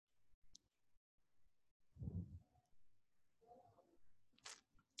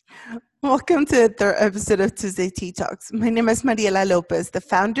Welcome to the third episode of Tuesday Tea Talks. My name is Mariela Lopez, the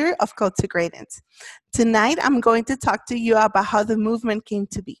founder of Code to Greatness. Tonight, I'm going to talk to you about how the movement came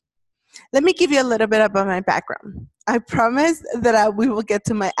to be. Let me give you a little bit about my background. I promise that we will get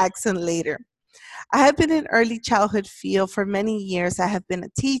to my accent later. I have been in early childhood field for many years. I have been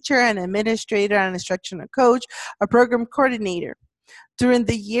a teacher, an administrator, an instructional coach, a program coordinator. During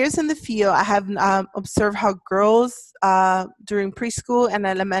the years in the field, I have observed how girls during preschool and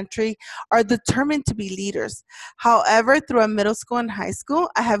elementary are determined to be leaders. However, through middle school and high school,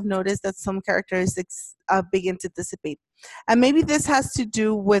 I have noticed that some characteristics begin to dissipate. And maybe this has to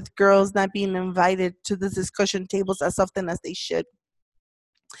do with girls not being invited to the discussion tables as often as they should.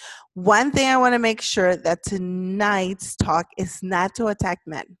 One thing I want to make sure that tonight's talk is not to attack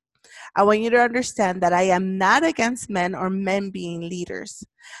men. I want you to understand that I am not against men or men being leaders.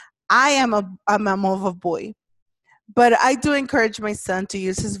 I'm a more of a boy, but I do encourage my son to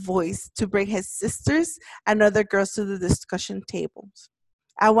use his voice to bring his sisters and other girls to the discussion tables.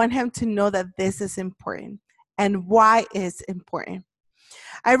 I want him to know that this is important and why it's important.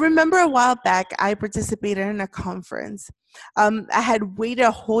 I remember a while back, I participated in a conference. I had waited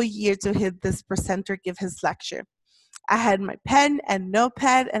a whole year to hear this presenter give his lecture. I had my pen and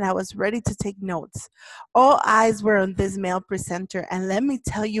notepad, and I was ready to take notes. All eyes were on this male presenter, and let me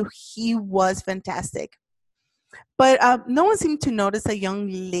tell you, he was fantastic. But no one seemed to notice a young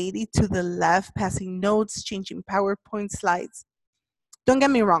lady to the left passing notes, changing PowerPoint slides. Don't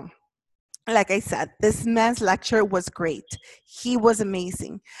get me wrong. Like I said, this man's lecture was great. He was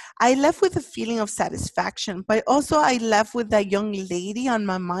amazing. I left with a feeling of satisfaction, but also I left with that young lady on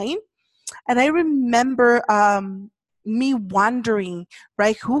my mind. And I remember me wondering,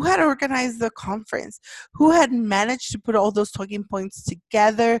 right, who had organized the conference, who had managed to put all those talking points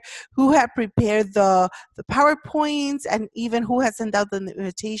together, who had prepared the PowerPoints, and even who had sent out the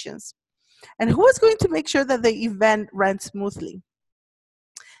invitations, and who was going to make sure that the event ran smoothly.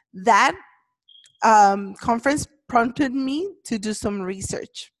 That conference prompted me to do some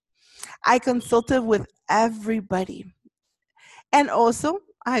research. I consulted with everybody, and also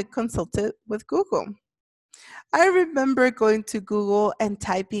I consulted with Google. I remember going to Google and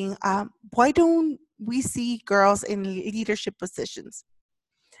typing, why don't we see girls in leadership positions?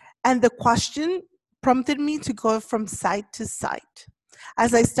 And the question prompted me to go from site to site.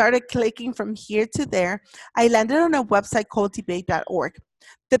 As I started clicking from here to there, I landed on a website called debate.org.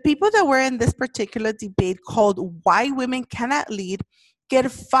 The people that were in this particular debate called Why Women Cannot Lead get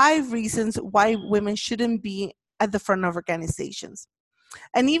 5 reasons why women shouldn't be at the front of organizations.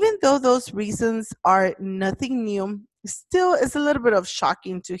 And even though those reasons are nothing new, still it's a little bit of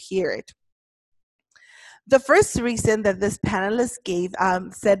shocking to hear it. The first reason that this panelist gave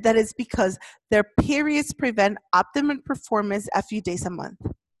said that it's because their periods prevent optimum performance a few days a month.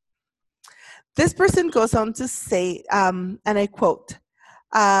 This person goes on to say, and I quote,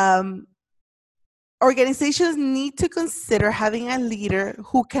 organizations need to consider having a leader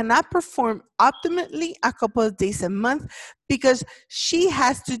who cannot perform optimally a couple of days a month because she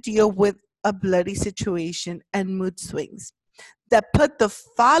has to deal with a bloody situation and mood swings that put the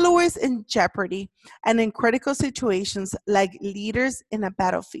followers in jeopardy and in critical situations like leaders in a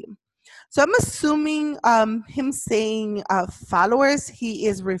battlefield. So I'm assuming him saying followers, he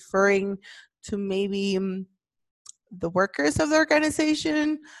is referring to maybe the workers of the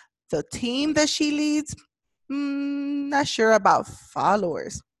organization, the team that she leads. Not sure about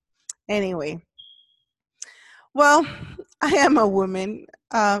followers. Anyway, well, I am a woman,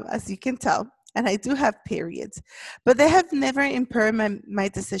 as you can tell, and I do have periods, but they have never impaired my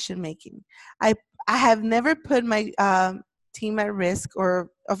decision making. I have never put my team at risk or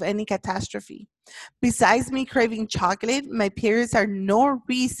of any catastrophe. Besides me craving chocolate, my periods are no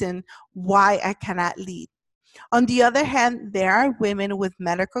reason why I cannot lead. On the other hand, there are women with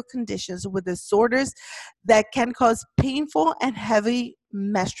medical conditions with disorders that can cause painful and heavy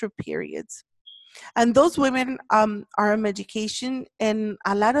menstrual periods. And those women are on medication, and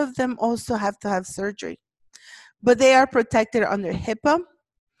a lot of them also have to have surgery. But they are protected under HIPAA,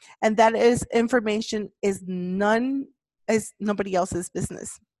 and that is information is nobody else's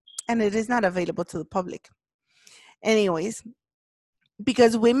business, and it is not available to the public. Anyways,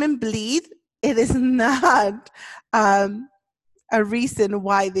 because women bleed, it is not a reason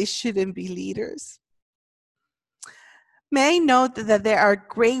why they shouldn't be leaders. May I note that there are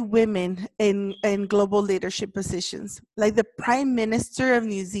great women in global leadership positions, like the Prime Minister of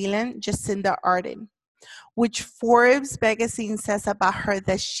New Zealand, Jacinda Ardern, which Forbes magazine says about her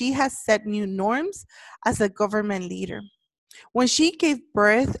that she has set new norms as a government leader. When she gave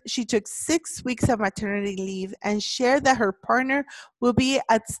birth, she took 6 weeks of maternity leave and shared that her partner will be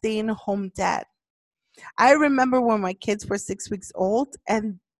a stay-at-home dad. I remember when my kids were 6 weeks old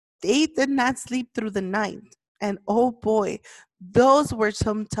and they did not sleep through the night. And oh boy, those were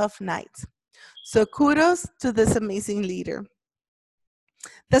some tough nights. So kudos to this amazing leader.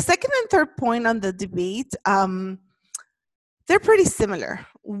 The second and third point on the debate, they're pretty similar.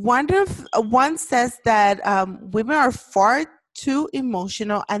 One says that women are far too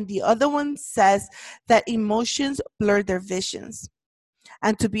emotional, and the other one says that emotions blur their visions.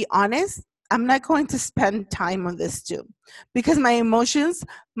 And to be honest, I'm not going to spend time on this too, because my emotions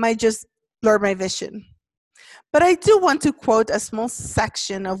might just blur my vision. But I do want to quote a small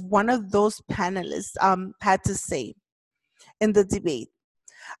section of one of those panelists had to say in the debate.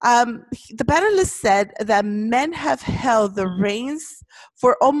 The panelist said that men have held the reins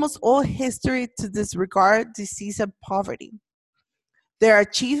for almost all history to disregard disease and poverty. Their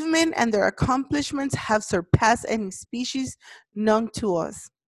achievement and their accomplishments have surpassed any species known to us.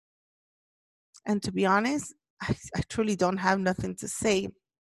 And to be honest, I truly don't have nothing to say.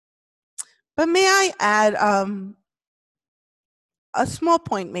 But may I add a small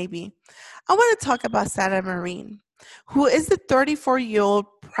point maybe? I want to talk about Sanna Marin, who is the 34-year-old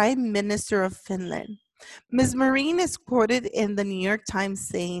Prime Minister of Finland. Ms. Marin is quoted in the New York Times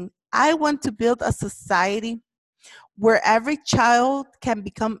saying, "I want to build a society where every child can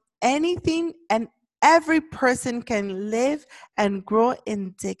become anything and every person can live and grow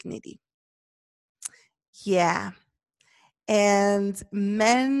in dignity." Yeah. And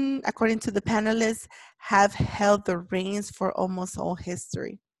men, according to the panelists, have held the reins for almost all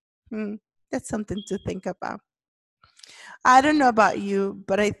history. That's something to think about. I don't know about you,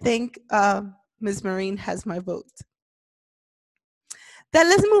 but I think Ms. Marin has my vote. Then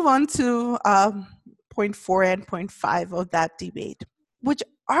let's move on to point 4 and point 5 of that debate, which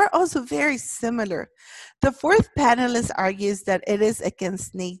are also very similar. The fourth panelist argues that it is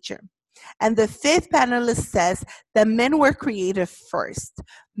against nature. And the fifth panelist says that men were created first,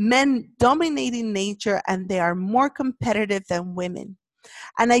 men dominating nature, and they are more competitive than women.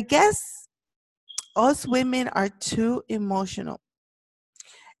 And I guess us women are too emotional.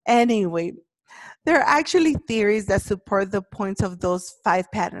 Anyway, there are actually theories that support the points of those five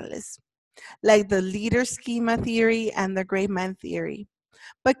panelists, like the Lead Schema Theory and the Great Man Theory.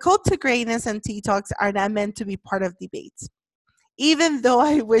 But cult to greatness and tea talks are not meant to be part of debates. Even though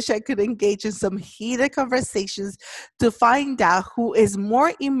I wish I could engage in some heated conversations to find out who is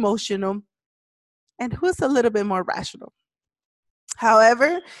more emotional and who's a little bit more rational.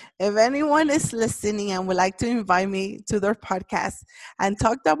 However, if anyone is listening and would like to invite me to their podcast and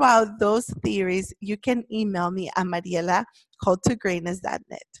talk about those theories, you can email me at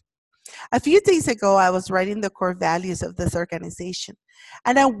mariela@culttogreatness.net. A few days ago, I was writing the core values of this organization,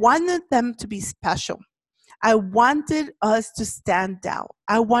 and I wanted them to be special. I wanted us to stand out.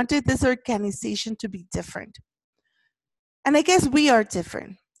 I wanted this organization to be different. And I guess we are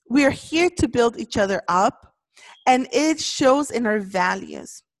different. We are here to build each other up, and it shows in our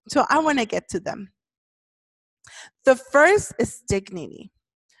values. So I want to get to them. The first is dignity.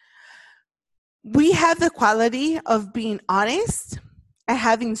 We have the quality of being honest and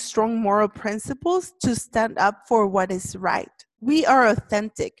having strong moral principles to stand up for what is right. We are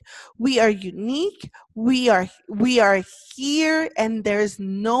authentic. We are unique. We are here, and there's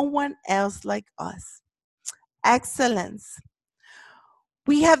no one else like us. Excellence.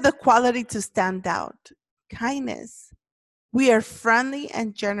 We have the quality to stand out. Kindness. We are friendly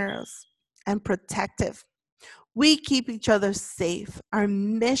and generous and protective. We keep each other safe. Our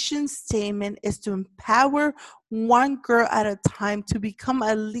mission statement is to empower one girl at a time to become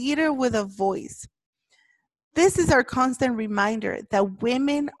a leader with a voice. This is our constant reminder that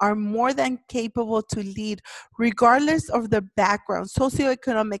women are more than capable to lead, regardless of their background,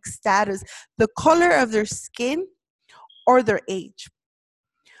 socioeconomic status, the color of their skin, or their age.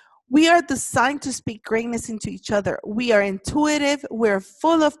 We are designed to speak greatness into each other. We are intuitive. We're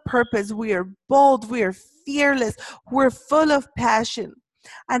full of purpose. We are bold. We are fearless. We're full of passion.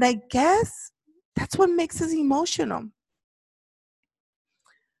 And I guess that's what makes us emotional.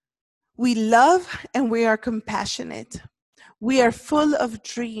 We love and we are compassionate. We are full of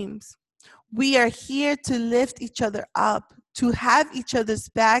dreams. We are here to lift each other up, to have each other's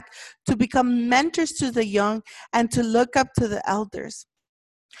back, to become mentors to the young, and to look up to the elders.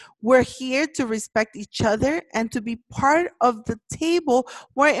 We're here to respect each other and to be part of the table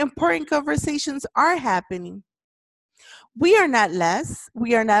where important conversations are happening. We are not less,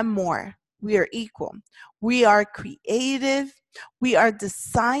 we are not more, we are equal. We are creative, we are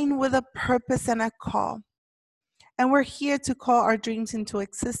designed with a purpose and a call. And we're here to call our dreams into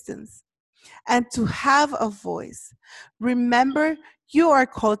existence and to have a voice. Remember, you are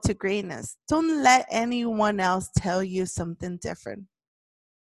called to greatness. Don't let anyone else tell you something different.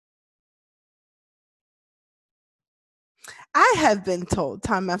 I have been told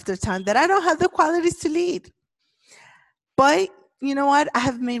time after time that I don't have the qualities to lead. But you know what? I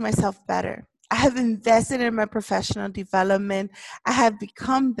have made myself better. I have invested in my professional development. I have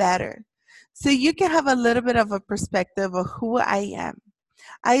become better. So you can have a little bit of a perspective of who I am.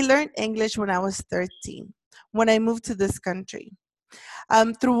 I learned English when I was 13, when I moved to this country.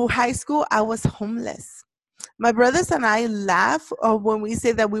 Through high school, I was homeless. My brothers and I laugh when we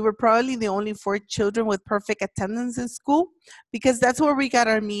say that we were probably the only four children with perfect attendance in school because that's where we got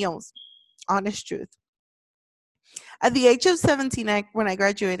our meals. Honest truth. At the age of 17, when I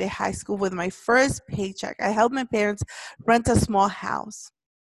graduated high school with my first paycheck, I helped my parents rent a small house.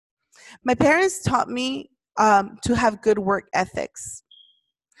 My parents taught me to have good work ethics.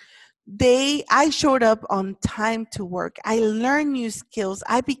 I showed up on time to work. I learned new skills.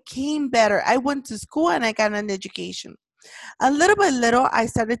 I became better. I went to school and I got an education. And little by little, I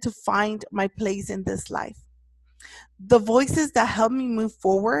started to find my place in this life. The voices that helped me move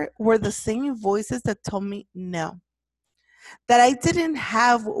forward were the same voices that told me no, that I didn't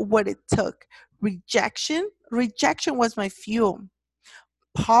have what it took. Rejection was my fuel.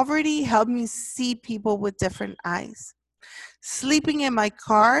 Poverty helped me see people with different eyes. Sleeping in my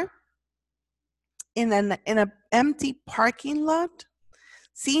car in an empty parking lot,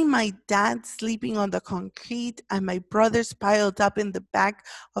 seeing my dad sleeping on the concrete and my brothers piled up in the back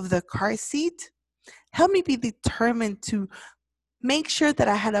of the car seat helped me be determined to make sure that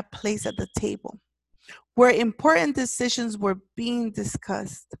I had a place at the table where important decisions were being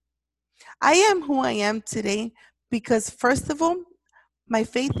discussed. I am who I am today because, first of all, my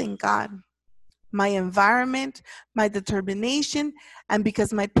faith in God, my environment, my determination, and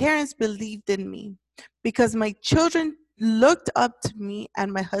because my parents believed in me, because my children looked up to me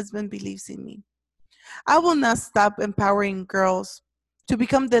and my husband believes in me. I will not stop empowering girls to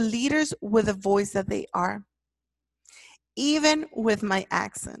become the leaders with the voice that they are, even with my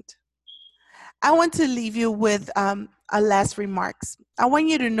accent. I want to leave you with a last remarks. I want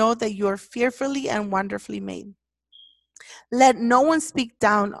you to know that you are fearfully and wonderfully made. Let no one speak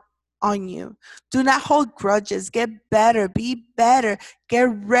down on you. Do not hold grudges. Get better. Be better. Get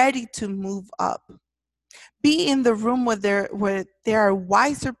ready to move up. Be in the room where there are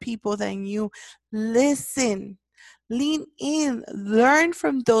wiser people than you. Listen. Lean in. Learn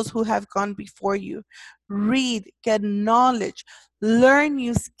from those who have gone before you. Read. Get knowledge. Learn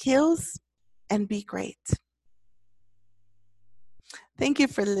new skills and be great. Thank you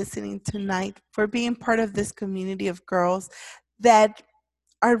for listening tonight, for being part of this community of girls that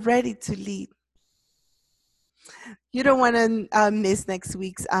are ready to lead. You don't want to miss next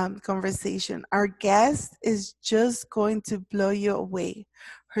week's conversation. Our guest is just going to blow you away.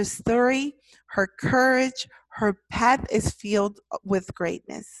 Her story, her courage, her path is filled with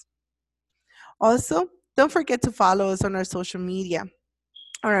greatness. Also, don't forget to follow us on our social media.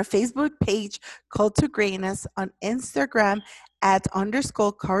 On our Facebook page, Cult to Greatness, on Instagram at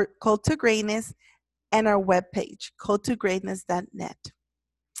underscore Cult to Greatness, and our webpage, culttogreatness.net.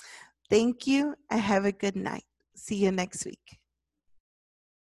 Thank you and have a good night. See you next week.